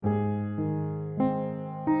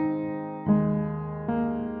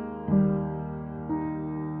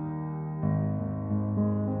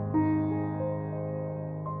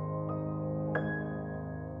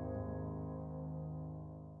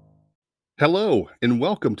Hello, and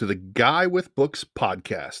welcome to the Guy with Books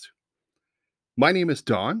podcast. My name is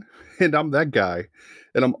Don, and I'm that guy,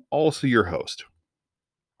 and I'm also your host.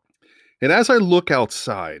 And as I look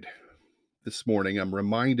outside this morning, I'm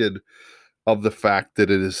reminded of the fact that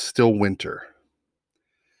it is still winter.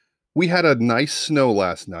 We had a nice snow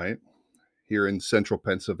last night here in central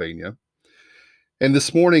Pennsylvania, and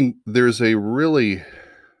this morning there's a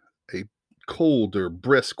cold or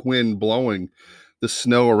brisk wind blowing the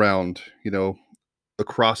snow around,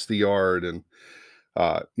 across the yard and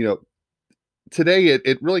uh, you know, today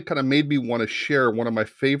it really kind of made me want to share one of my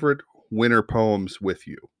favorite winter poems with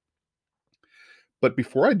you. But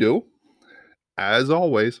before I do, as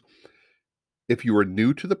always, if you are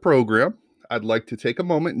new to the program, I'd like to take a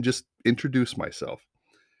moment and just introduce myself.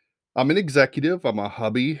 I'm an executive, I'm a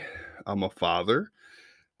hubby, I'm a father.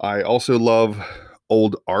 I also love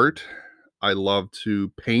old art. I love to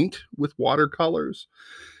paint with watercolors,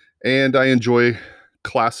 and I enjoy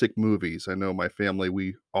classic movies. I know my family,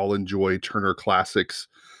 we all enjoy Turner Classics.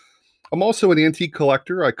 I'm also an antique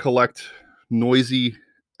collector. I collect noisy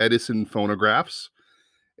Edison phonographs.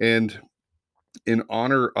 And in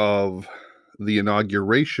honor of the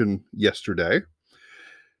inauguration yesterday,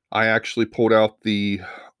 I actually pulled out the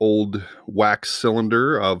old wax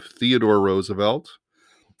cylinder of Theodore Roosevelt.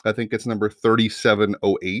 I think it's number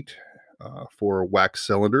 3708 for wax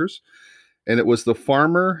cylinders. And it was the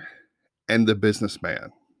farmer and the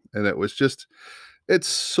businessman. And it's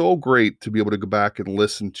so great to be able to go back and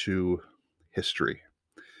listen to history.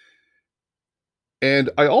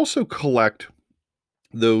 And I also collect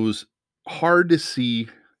those hard to see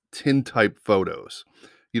tintype photos,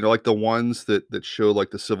 like the ones that show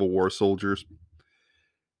like the Civil War soldiers.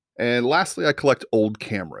 And lastly, I collect old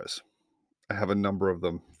cameras. I have a number of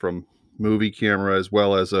them, from movie camera as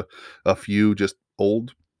well as a few just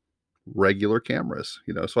old regular cameras.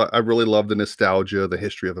 So I really love the nostalgia, the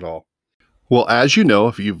history of it all. Well, as you know,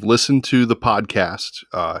 if you've listened to the podcast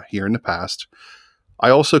here in the past,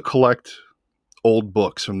 I also collect old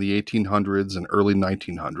books from the 1800s and early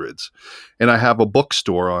 1900s. And I have a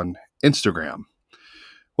bookstore on Instagram.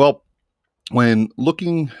 Well, when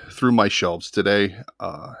looking through my shelves today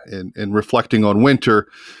and reflecting on winter,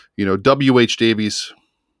 W.H. Davies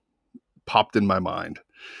popped in my mind.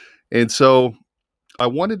 And so I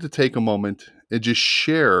wanted to take a moment and just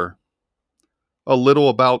share a little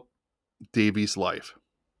about Davies' life.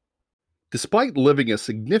 Despite living a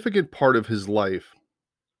significant part of his life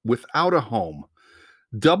without a home,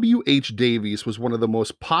 W.H. Davies was one of the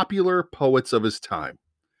most popular poets of his time.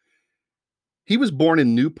 He was born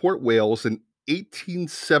in Newport, Wales in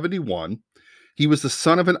 1871. He was the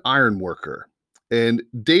son of an iron worker, and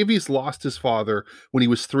Davies lost his father when he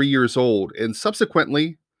was 3 years old and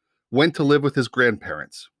subsequently went to live with his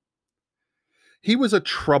grandparents. He was a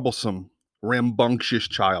troublesome, rambunctious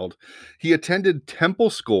child. He attended temple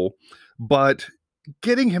school, but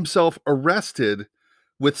getting himself arrested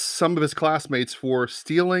with some of his classmates for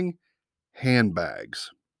stealing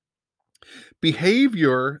handbags.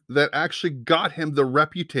 Behavior that actually got him the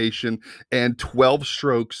reputation and 12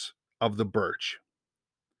 strokes of the birch.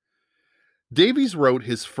 Davies wrote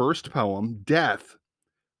his first poem, Death,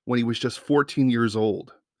 when he was just 14 years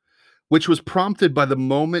old, which was prompted by the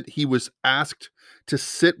moment he was asked to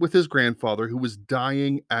sit with his grandfather who was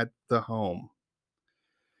dying at the home.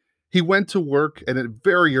 He went to work at a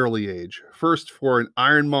very early age, first for an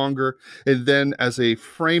ironmonger and then as a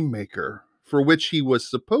frame maker, for which he was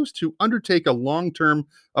supposed to undertake a long-term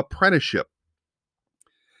apprenticeship.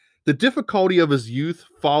 The difficulty of his youth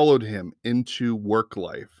followed him into work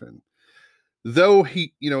life, and though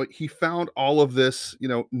he found all of this,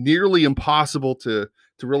 nearly impossible to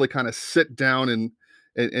really kind of sit down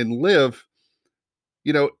and live,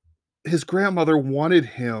 you know, his grandmother wanted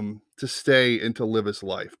him to stay and to live his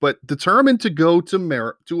life, but determined to go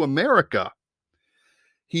to America,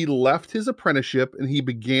 he left his apprenticeship and he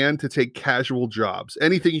began to take casual jobs,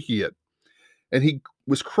 anything he could. And he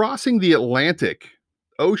was crossing the Atlantic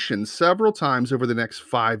Ocean several times over the next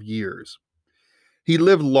 5 years. He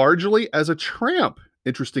lived largely as a tramp,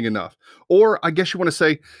 interesting enough. Or I guess you want to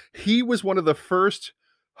say he was one of the first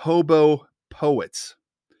hobo poets.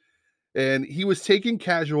 And he was taking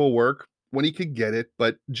casual work when he could get it,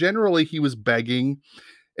 but generally he was begging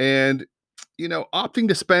and, opting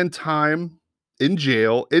to spend time in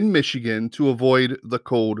jail in Michigan to avoid the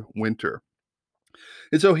cold winter.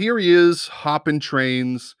 And so here he is hopping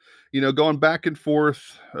trains, going back and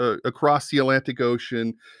forth across the Atlantic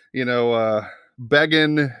Ocean,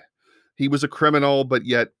 begging. He was a criminal, but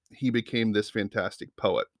yet he became this fantastic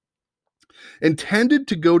poet. Intended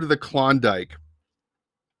to go to the Klondike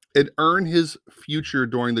and earn his future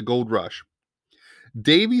during the gold rush.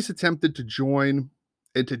 Davies attempted to join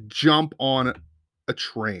and to jump on a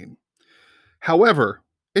train. However,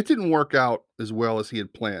 it didn't work out as well as he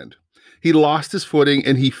had planned. He lost his footing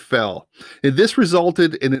and he fell. And this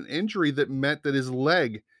resulted in an injury that meant that his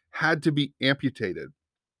leg had to be amputated.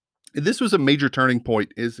 And this was a major turning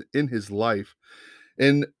point in his life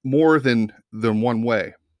in more than one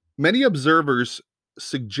way. Many observers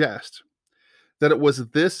suggest that it was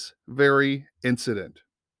this very incident,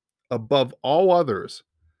 above all others,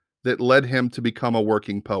 that led him to become a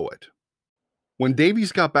working poet. When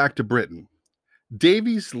Davies got back to Britain,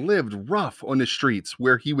 Davies lived rough on the streets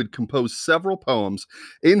where he would compose several poems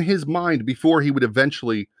in his mind before he would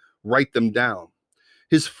eventually write them down.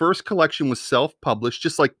 His first collection was self-published,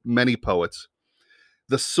 just like many poets.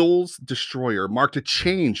 The Soul's Destroyer marked a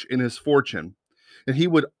change in his fortune, and he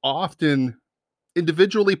would often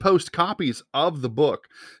individually post copies of the book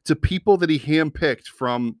to people that he handpicked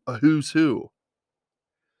from a who's who.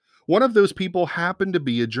 One of those people happened to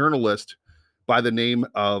be a journalist by the name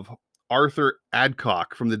of Arthur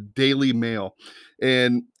Adcock from the Daily Mail.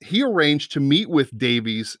 And he arranged to meet with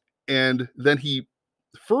Davies, and then he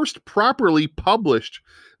first properly published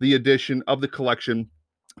the edition of the collection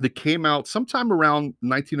that came out sometime around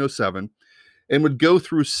 1907 and would go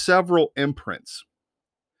through several imprints.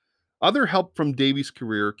 Other help from Davies'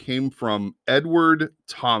 career came from Edward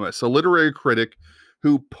Thomas, a literary critic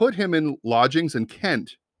who put him in lodgings in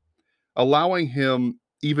Kent, allowing him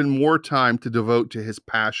even more time to devote to his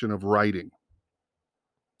passion of writing.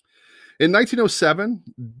 In 1907,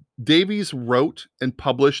 Davies wrote and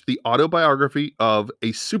published the autobiography of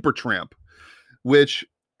a supertramp, which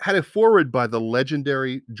had a foreword by the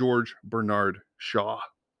legendary George Bernard Shaw.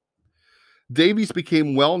 Davies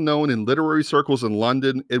became well known in literary circles in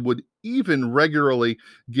London and would even regularly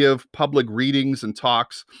give public readings and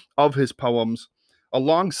talks of his poems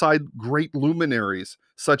alongside great luminaries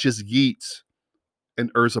such as Yeats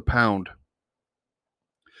and Urza Pound.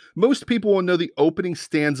 Most people will know the opening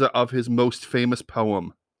stanza of his most famous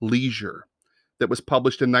poem, Leisure, that was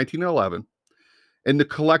published in 1911 in the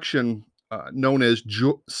collection known as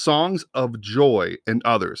Songs of Joy and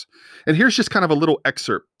Others. And here's just kind of a little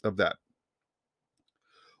excerpt of that.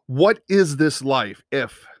 What is this life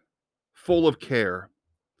if, full of care,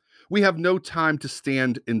 we have no time to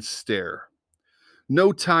stand and stare,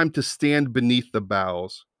 no time to stand beneath the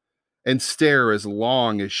boughs and stare as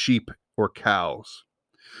long as sheep or cows,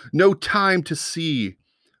 no time to see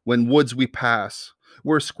when woods we pass,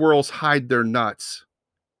 where squirrels hide their nuts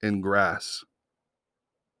in grass.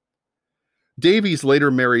 Davies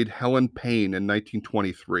later married Helen Payne in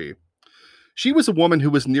 1923. She was a woman who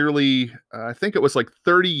was nearly, I think it was like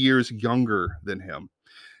 30 years younger than him.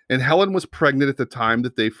 And Helen was pregnant at the time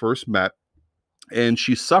that they first met, and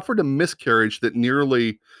she suffered a miscarriage that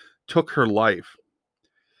nearly took her life.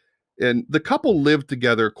 And the couple lived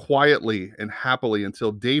together quietly and happily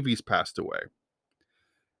until Davies passed away.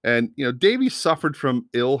 And, Davies suffered from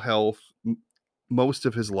ill health most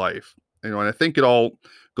of his life. And I think it all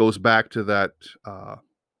goes back to that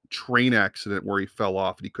train accident where he fell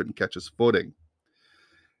off and he couldn't catch his footing.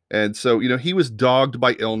 And so, he was dogged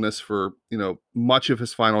by illness for, much of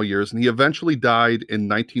his final years. And he eventually died in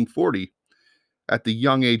 1940 at the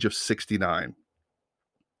young age of 69.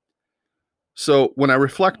 So when I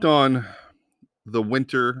reflect on the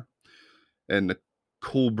winter and the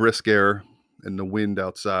cool, brisk air and the wind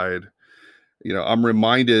outside, I'm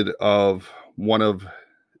reminded of one of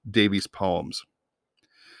Davies' poems.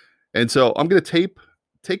 And so I'm going to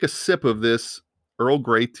take a sip of this Earl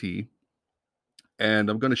Grey tea, and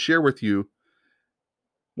I'm going to share with you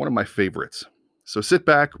one of my favorites. So sit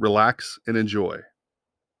back, relax, and enjoy.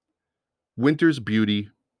 Winter's Beauty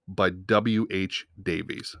by W.H.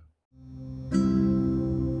 Davies.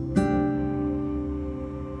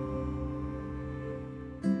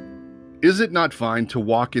 Is it not fine to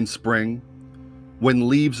walk in spring when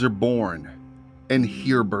leaves are born and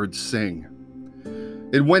hear birds sing?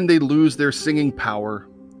 And when they lose their singing power,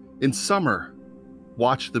 in summer,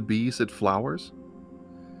 watch the bees at flowers?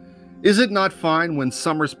 Is it not fine when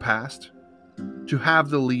summer's past to have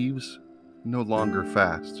the leaves no longer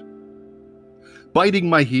fast, biting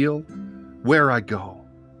my heel where I go,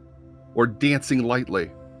 or dancing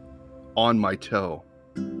lightly on my toe?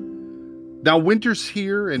 Now winter's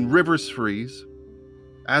here and rivers freeze.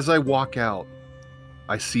 As I walk out,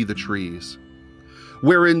 I see the trees,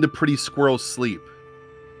 wherein the pretty squirrels sleep,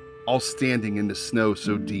 all standing in the snow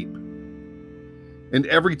so deep. And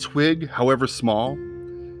every twig, however small,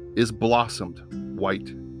 is blossomed white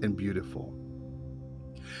and beautiful.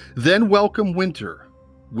 Then welcome winter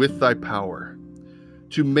with thy power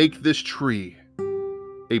to make this tree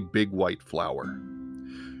a big white flower.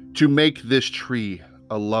 To make this tree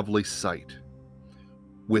a lovely sight,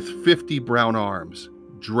 with 50 brown arms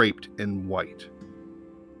draped in white,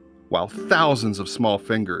 while thousands of small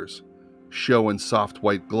fingers show in soft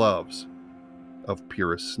white gloves of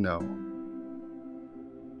purest snow.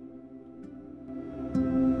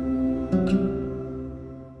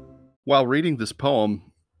 While reading this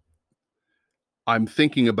poem, I'm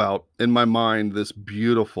thinking about, in my mind, this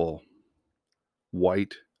beautiful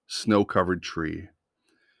white snow-covered tree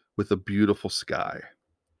with a beautiful sky.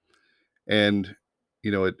 And,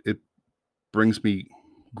 it brings me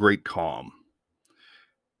great calm.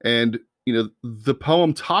 And, the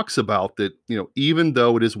poem talks about that, even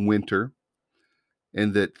though it is winter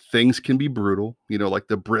and that things can be brutal, like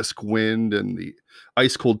the brisk wind and the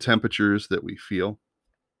ice cold temperatures that we feel,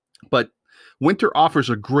 but winter offers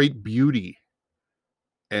a great beauty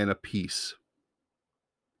and a peace.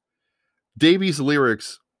 Davies'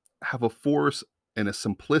 lyrics have a force and a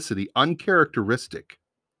simplicity uncharacteristic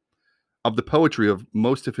of the poetry of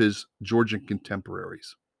most of his Georgian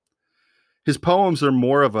contemporaries. His poems are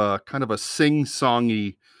more of a kind of a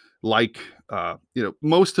sing-songy, like,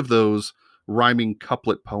 most of those rhyming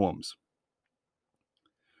couplet poems.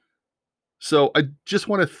 So I just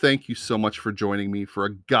want to thank you so much for joining me for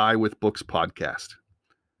a Guy with Books podcast.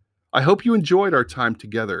 I hope you enjoyed our time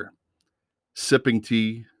together, sipping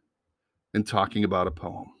tea and talking about a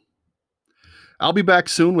poem. I'll be back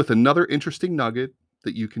soon with another interesting nugget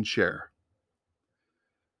that you can share.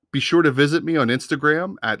 Be sure to visit me on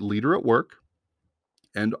Instagram at Leader at Work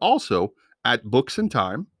and also at Books in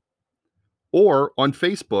Time, or on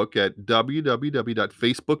Facebook at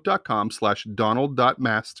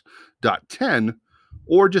www.facebook.com/donald.mast.10,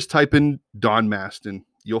 or just type in Don Mast and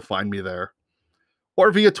you'll find me there,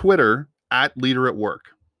 or via Twitter at Leader at Work.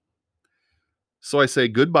 So I say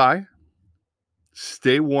goodbye,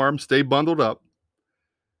 stay warm, stay bundled up,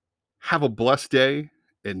 have a blessed day,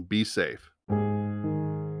 and be safe.